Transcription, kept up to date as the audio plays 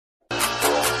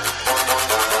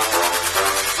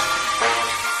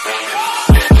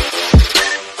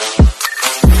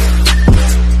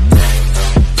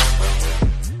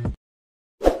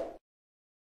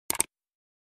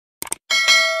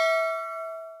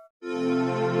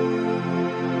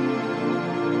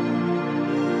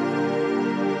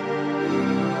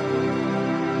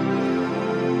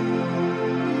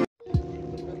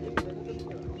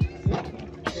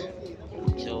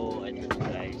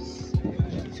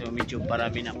medyo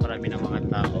parami ng mga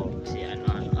tao kasi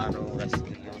araw kasi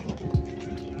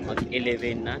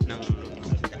mag-11 na ng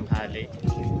tanghali.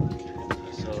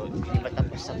 So hindi pa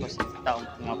tapos ang taong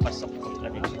pumapasok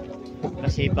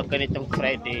kasi pag ganitong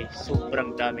Friday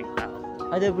sobrang daming tao.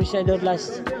 Ada Brishador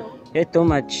last too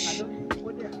much.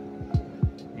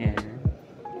 Yeah.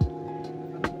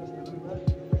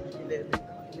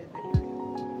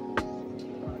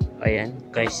 Ayan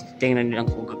guys, tingnan niyo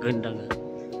lang kung gaganda nga.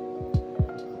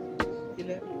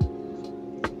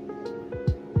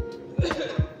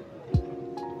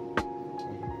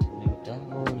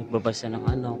 Nagbabasa ng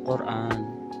Quran.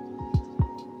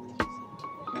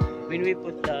 When we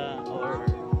put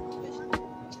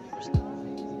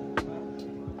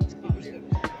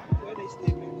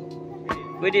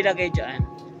pwede lagay dyan.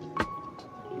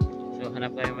 So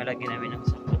hanap kami malagay namin ng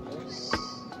sapatos.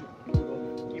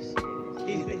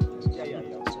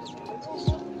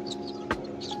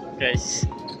 Guys,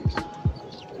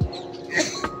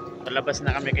 palabas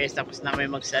na kami guys, tapos na kami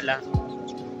magsala.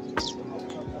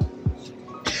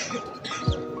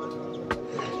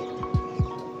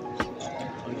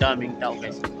 Ang daming tao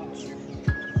guys.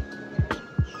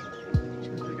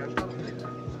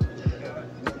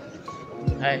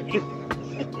 Hi.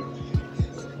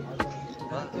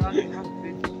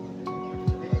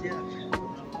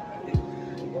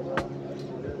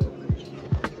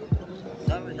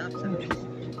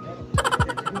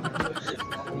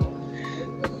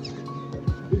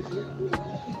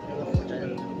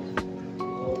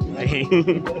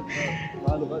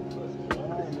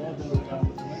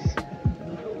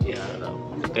 Yeah,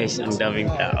 guys, ang daming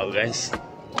tao guys.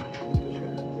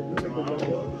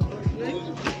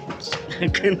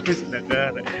 Ganun na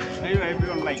cara.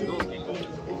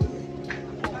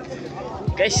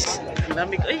 Guys, ang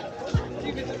dami ko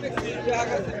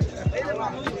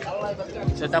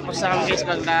So tapos na kami guys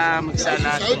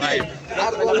magsala.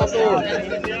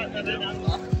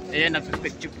 Ayan,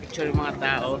 nagpipicture yung mga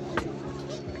tao.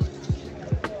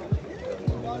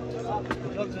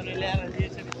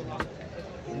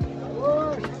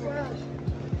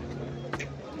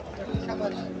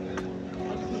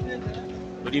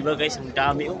 O diba guys, ang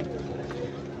dami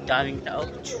daming tao.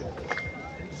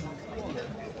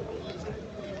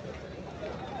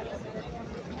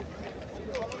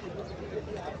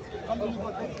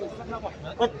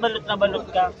 Ba't balot na balot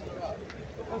ka?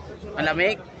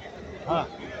 Malamig?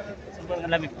 Sobrang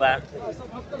malamig ba?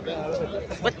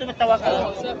 Ba't tumatawa ka?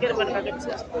 Kaya naman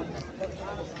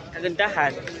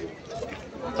kagandahan.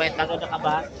 Pwede maganda ka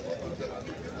ba?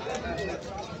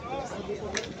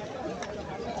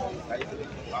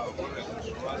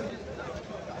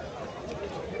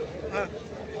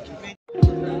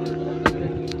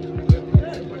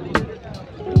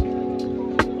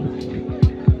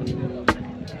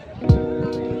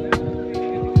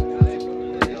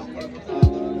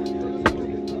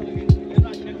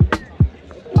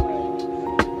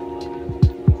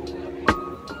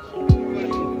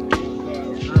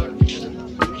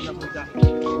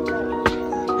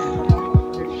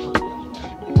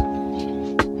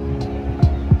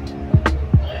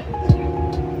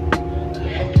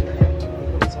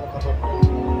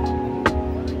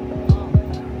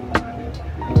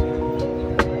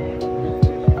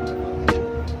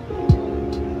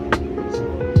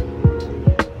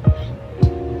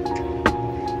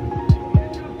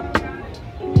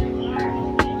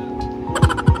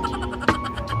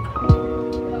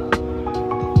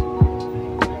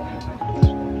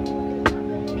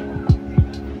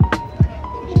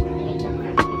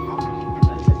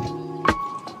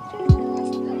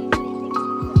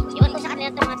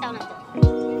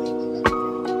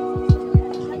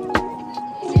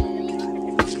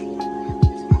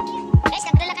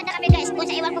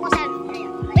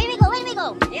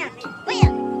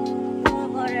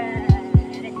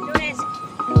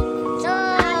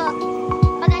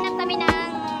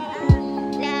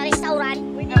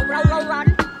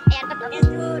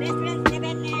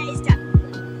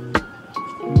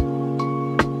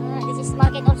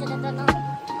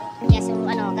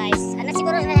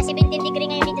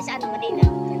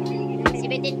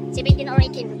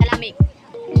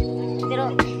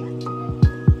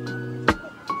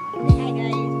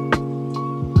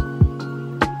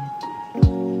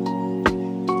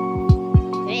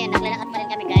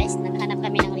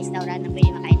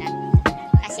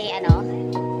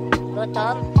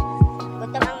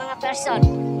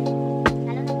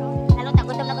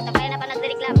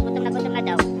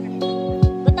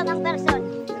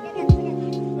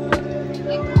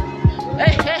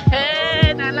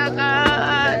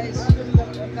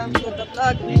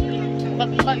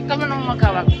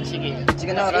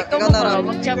 Ikaw mo ba?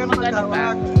 Mag-chop mag-ano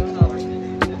ka?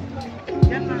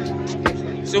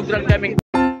 Sobrang daming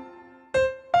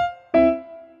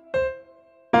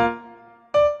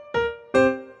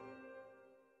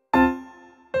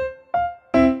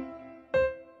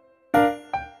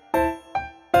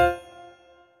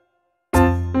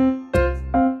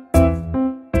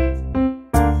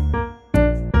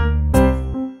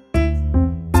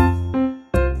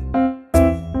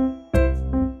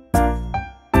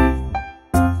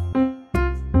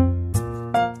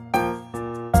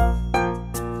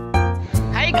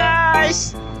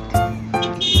guys!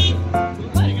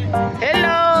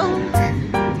 Hello!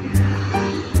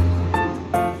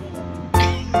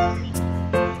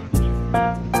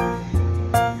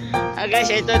 Guys,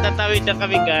 ito tatawid na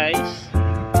kami guys.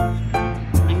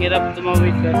 Ang hirap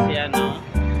tumawid kasi ano.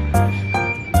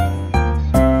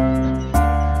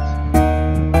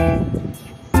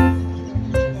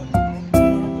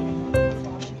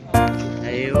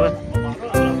 Ayun.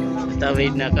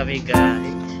 Tatawid na kami guys.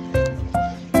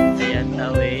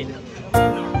 Tawid.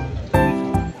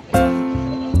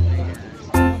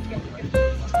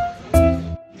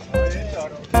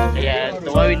 Ayan,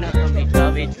 tuwawid na kami.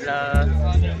 Tawid lang.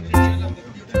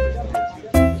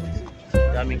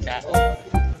 Daming tao.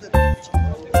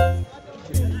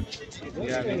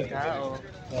 Daming tao.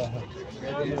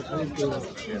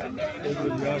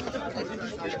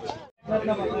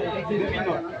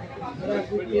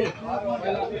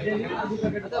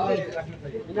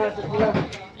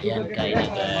 Ayan, kain na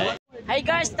guys. Hi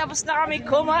guys, tapos na kami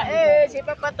kumain. Si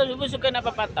Papatol, busog ka na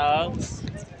Papatol.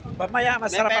 Mamaya,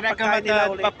 masarap ang pagkain nila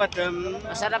ulit.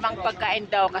 Masarap ang pagkain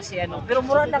daw kasi ano. Pero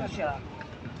mura lang siya.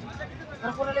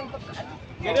 Mura lang yung pagkain.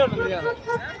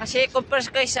 Kasi compare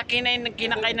kay sa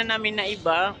kinakainan namin na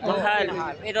iba,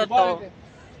 mahal. Pero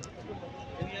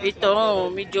ito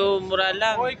medyo mura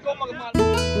lang.